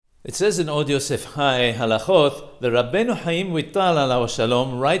It says in Od Yosef Hai Halachoth, the Rabbeinu Chaim Vital alav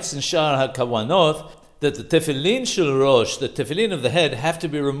Shalom writes in Shar HaKawanoth that the tefillin shel rosh, the tefillin of the head, have to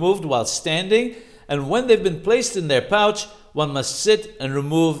be removed while standing, and when they've been placed in their pouch, one must sit and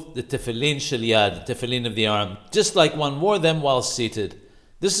remove the tefillin shel yad, the tefillin of the arm, just like one wore them while seated.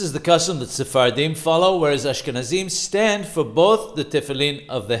 This is the custom that Sephardim follow, whereas Ashkenazim stand for both the tefillin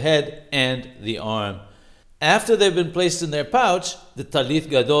of the head and the arm. After they've been placed in their pouch, the Tallith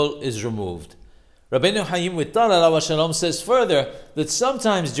Gadol is removed. Rabbeinu Chaim Vital alav Shalom says further that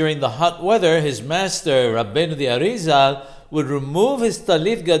sometimes during the hot weather, his master, Rabbeinu the Arizal, would remove his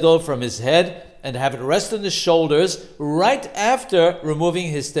Tallith Gadol from his head and have it rest on his shoulders right after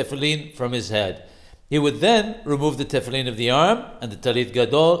removing his tefillin from his head. He would then remove the tefillin of the arm and the Tallith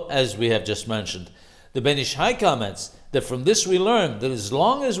Gadol, as we have just mentioned. The Ben Ish Hai comments that from this we learn that as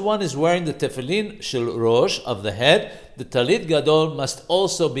long as one is wearing the tefillin shel rosh of the head, the Tallith Gadol must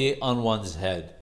also be on one's head.